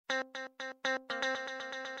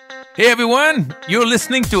Hey everyone, you're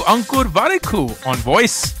listening to Ankur Variku on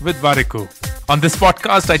Voice with Variku. On this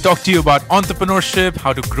podcast, I talk to you about entrepreneurship,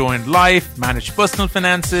 how to grow in life, manage personal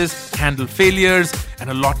finances, handle failures, and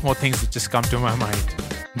a lot more things that just come to my mind.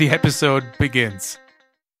 The episode begins.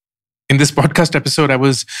 In this podcast episode, I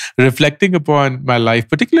was reflecting upon my life,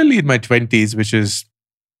 particularly in my 20s, which is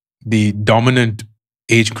the dominant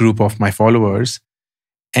age group of my followers.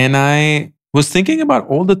 And I was thinking about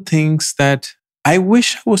all the things that I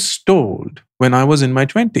wish I was told when I was in my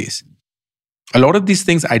 20s. A lot of these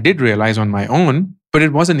things I did realize on my own, but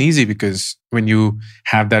it wasn't easy because when you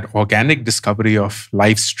have that organic discovery of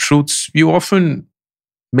life's truths, you often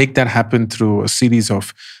make that happen through a series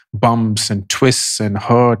of bumps and twists and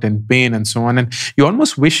hurt and pain and so on. And you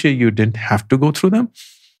almost wish you didn't have to go through them.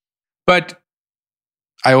 But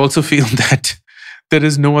I also feel that there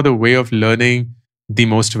is no other way of learning the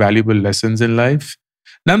most valuable lessons in life.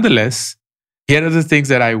 Nonetheless, here are the things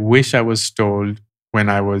that I wish I was told when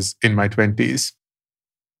I was in my 20s.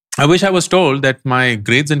 I wish I was told that my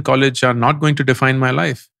grades in college are not going to define my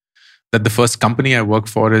life, that the first company I work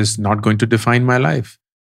for is not going to define my life,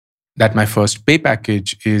 that my first pay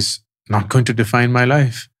package is not going to define my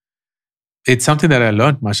life. It's something that I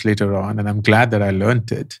learned much later on, and I'm glad that I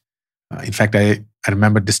learned it. In fact, I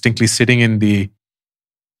remember distinctly sitting in the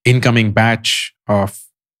incoming batch of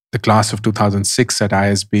the class of 2006 at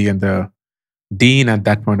ISB, and the dean at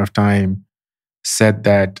that point of time said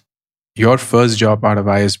that your first job out of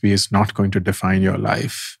ISB is not going to define your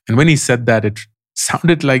life. And when he said that, it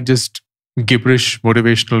sounded like just gibberish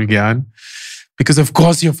motivational gyan, because of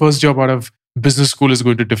course your first job out of business school is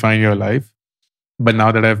going to define your life. But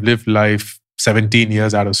now that I've lived life 17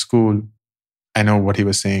 years out of school, I know what he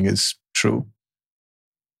was saying is true.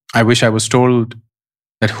 I wish I was told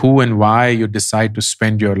that who and why you decide to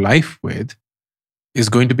spend your life with is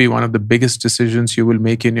going to be one of the biggest decisions you will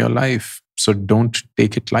make in your life. So don't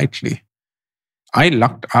take it lightly. I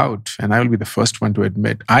lucked out, and I will be the first one to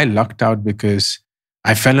admit, I lucked out because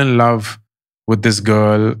I fell in love with this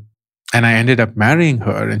girl and I ended up marrying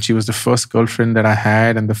her. And she was the first girlfriend that I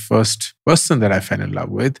had and the first person that I fell in love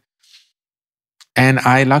with. And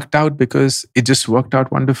I lucked out because it just worked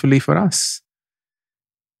out wonderfully for us.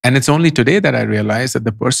 And it's only today that I realize that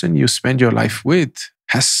the person you spend your life with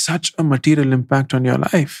has such a material impact on your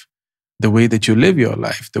life. The way that you live your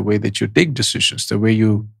life, the way that you take decisions, the way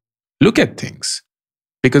you look at things.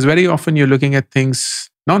 Because very often you're looking at things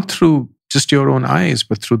not through just your own eyes,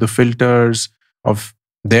 but through the filters of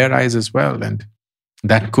their eyes as well. And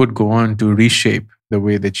that could go on to reshape the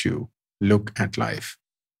way that you look at life.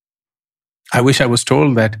 I wish I was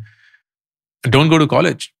told that don't go to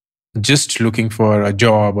college just looking for a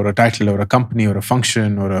job or a title or a company or a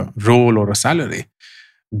function or a role or a salary.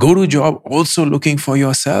 Go to job also looking for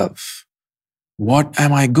yourself. What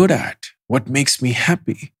am I good at? What makes me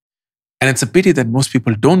happy? And it's a pity that most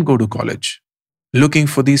people don't go to college looking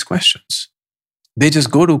for these questions. They just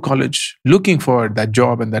go to college looking for that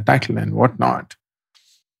job and that title and whatnot.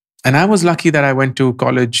 And I was lucky that I went to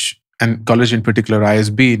college, and college in particular,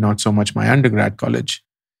 ISB, not so much my undergrad college,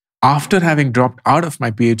 after having dropped out of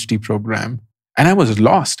my PhD program. And I was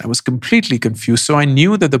lost. I was completely confused. So I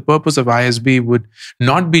knew that the purpose of ISB would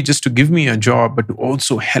not be just to give me a job, but to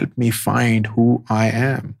also help me find who I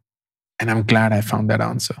am. And I'm glad I found that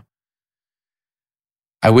answer.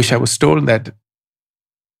 I wish I was told that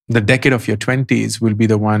the decade of your 20s will be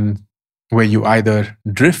the one where you either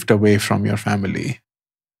drift away from your family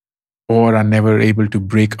or are never able to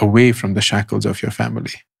break away from the shackles of your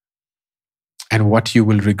family. And what you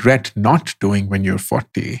will regret not doing when you're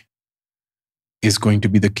 40 is going to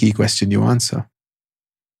be the key question you answer.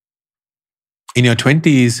 In your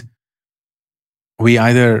 20s, we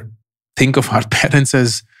either think of our parents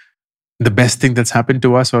as the best thing that's happened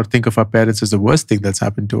to us or think of our parents as the worst thing that's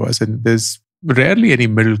happened to us. And there's rarely any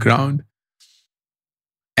middle ground.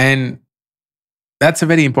 And that's a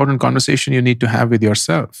very important conversation you need to have with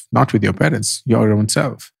yourself, not with your parents, your own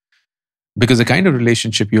self. Because the kind of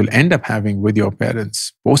relationship you'll end up having with your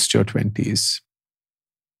parents post your 20s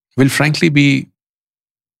will frankly be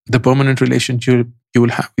the permanent relationship you will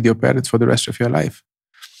have with your parents for the rest of your life.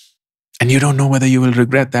 And you don't know whether you will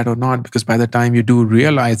regret that or not, because by the time you do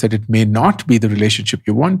realize that it may not be the relationship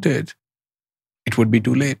you wanted, it would be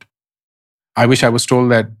too late. I wish I was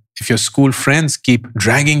told that if your school friends keep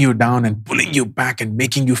dragging you down and pulling you back and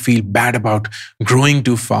making you feel bad about growing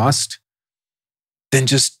too fast, then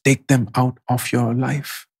just take them out of your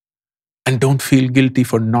life and don't feel guilty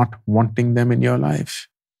for not wanting them in your life.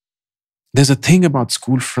 There's a thing about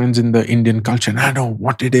school friends in the Indian culture, and I don't know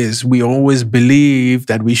what it is. We always believe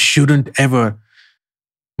that we shouldn't ever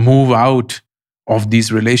move out of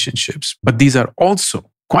these relationships. But these are also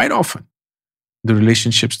quite often the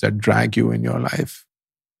relationships that drag you in your life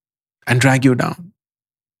and drag you down,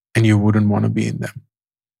 and you wouldn't want to be in them.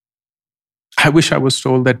 I wish I was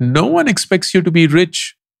told that no one expects you to be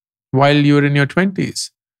rich while you're in your 20s.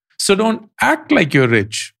 So don't act like you're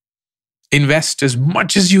rich. Invest as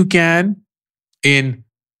much as you can in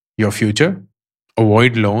your future.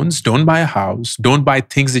 Avoid loans. Don't buy a house. Don't buy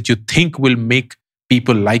things that you think will make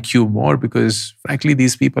people like you more, because frankly,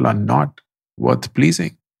 these people are not worth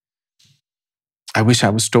pleasing. I wish I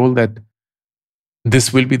was told that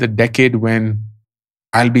this will be the decade when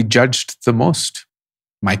I'll be judged the most.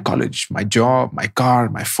 My college, my job, my car,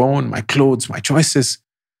 my phone, my clothes, my choices.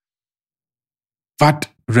 But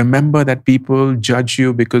remember that people judge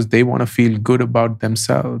you because they want to feel good about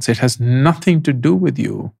themselves. It has nothing to do with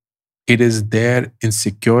you. It is their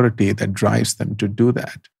insecurity that drives them to do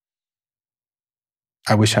that.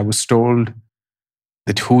 I wish I was told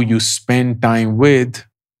that who you spend time with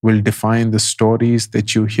will define the stories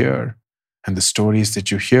that you hear. And the stories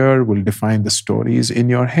that you hear will define the stories in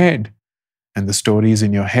your head. And the stories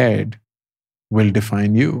in your head will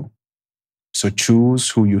define you. So choose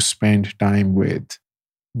who you spend time with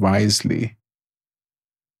wisely.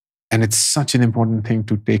 And it's such an important thing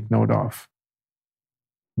to take note of.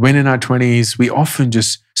 When in our 20s, we often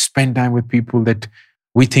just spend time with people that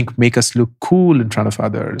we think make us look cool in front of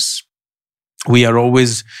others. We are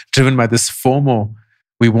always driven by this FOMO.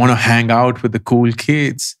 We want to hang out with the cool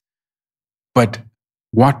kids. But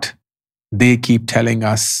what they keep telling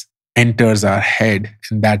us enters our head,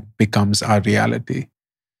 and that becomes our reality.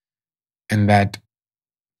 And that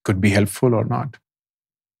could be helpful or not.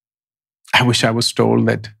 I wish I was told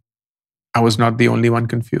that I was not the only one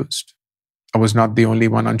confused. I was not the only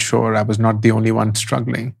one unsure. I was not the only one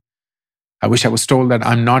struggling. I wish I was told that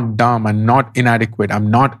I'm not dumb, I'm not inadequate, I'm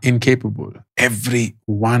not incapable.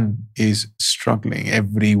 Everyone is struggling.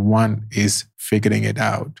 Everyone is figuring it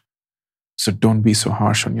out. So don't be so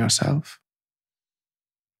harsh on yourself.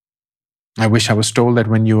 I wish I was told that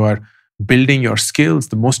when you are building your skills,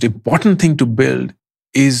 the most important thing to build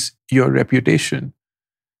is your reputation.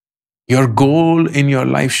 Your goal in your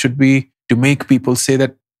life should be to make people say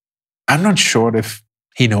that, I'm not sure if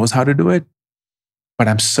he knows how to do it, but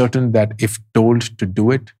I'm certain that if told to do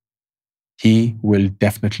it, he will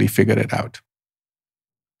definitely figure it out.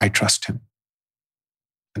 I trust him.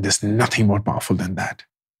 And there's nothing more powerful than that.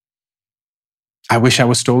 I wish I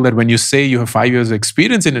was told that when you say you have 5 years of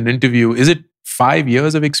experience in an interview, is it 5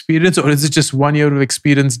 years of experience or is it just 1 year of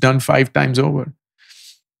experience done 5 times over?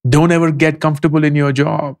 Don't ever get comfortable in your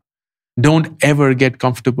job. Don't ever get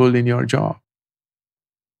comfortable in your job.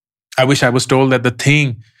 I wish I was told that the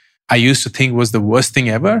thing I used to think was the worst thing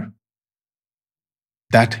ever,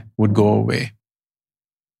 that would go away.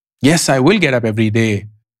 Yes, I will get up every day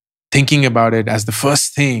thinking about it as the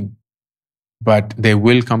first thing, but there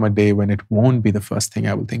will come a day when it won't be the first thing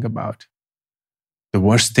I will think about. The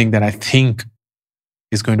worst thing that I think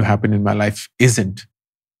is going to happen in my life isn't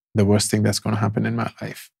the worst thing that's going to happen in my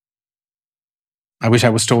life. I wish I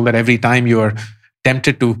was told that every time you are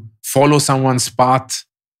tempted to follow someone's path,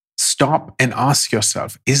 stop and ask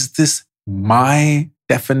yourself, is this my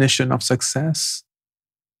definition of success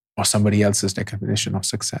or somebody else's definition of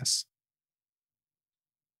success?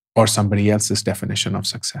 Or somebody else's definition of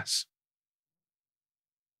success?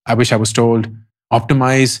 I wish I was told,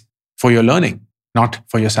 optimize for your learning, not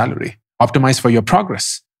for your salary. Optimize for your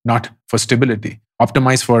progress, not for stability.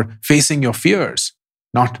 Optimize for facing your fears,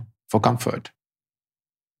 not for comfort.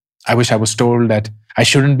 I wish I was told that I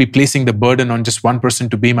shouldn't be placing the burden on just one person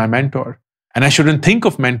to be my mentor. And I shouldn't think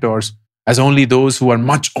of mentors as only those who are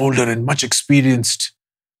much older and much experienced.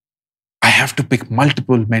 I have to pick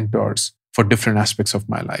multiple mentors for different aspects of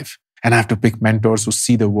my life. And I have to pick mentors who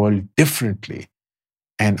see the world differently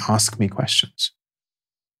and ask me questions.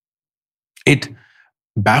 It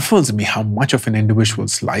baffles me how much of an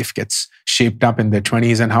individual's life gets shaped up in their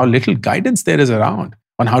 20s and how little guidance there is around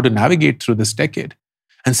on how to navigate through this decade.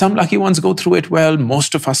 And some lucky ones go through it well.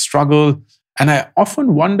 Most of us struggle. And I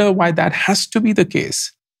often wonder why that has to be the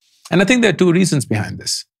case. And I think there are 2 reasons behind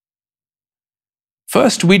this.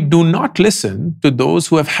 First, we do not listen to those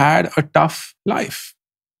who have had a tough life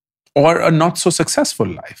or a not so successful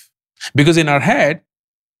life. Because in our head,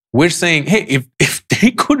 we're saying, hey, if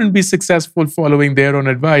they couldn't be successful following their own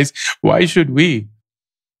advice, why should we?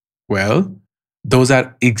 Well, those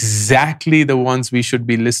are exactly the ones we should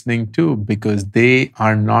be listening to because they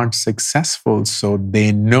are not successful, so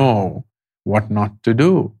they know what not to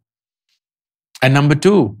do. And number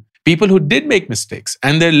 2, people who did make mistakes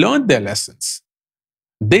and they learned their lessons,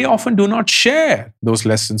 they often do not share those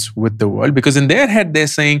lessons with the world because in their head, they're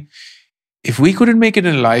saying, if we couldn't make it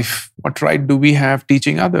in life, what right do we have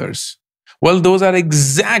teaching others? Well, those are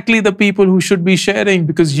exactly the people who should be sharing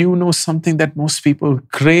because you know something that most people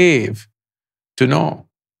crave to know.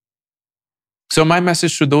 So my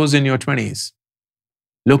message to those in your 20s,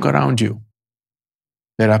 look around you.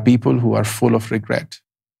 There are people who are full of regret.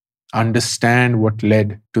 Understand what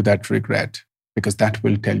led to that regret because that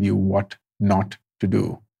will tell you what not to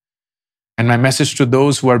do. And my message to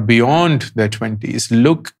those who are beyond their 20s,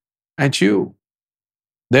 look at you.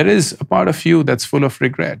 There is a part of you that's full of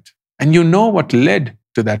regret. And you know what led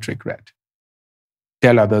to that regret.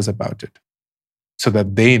 Tell others about it so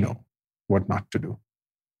that they know what not to do.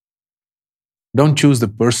 Don't choose the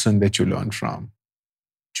person that you learn from.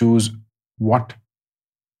 Choose what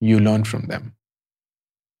you learn from them.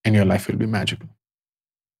 And your life will be magical.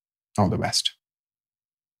 All the best.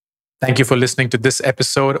 Thank you for listening to this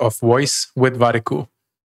episode of Voice with Variku.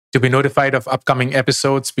 To be notified of upcoming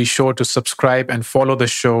episodes, be sure to subscribe and follow the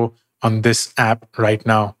show on this app right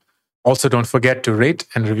now. Also, don't forget to rate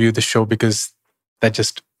and review the show because that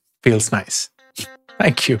just feels nice.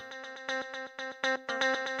 Thank you.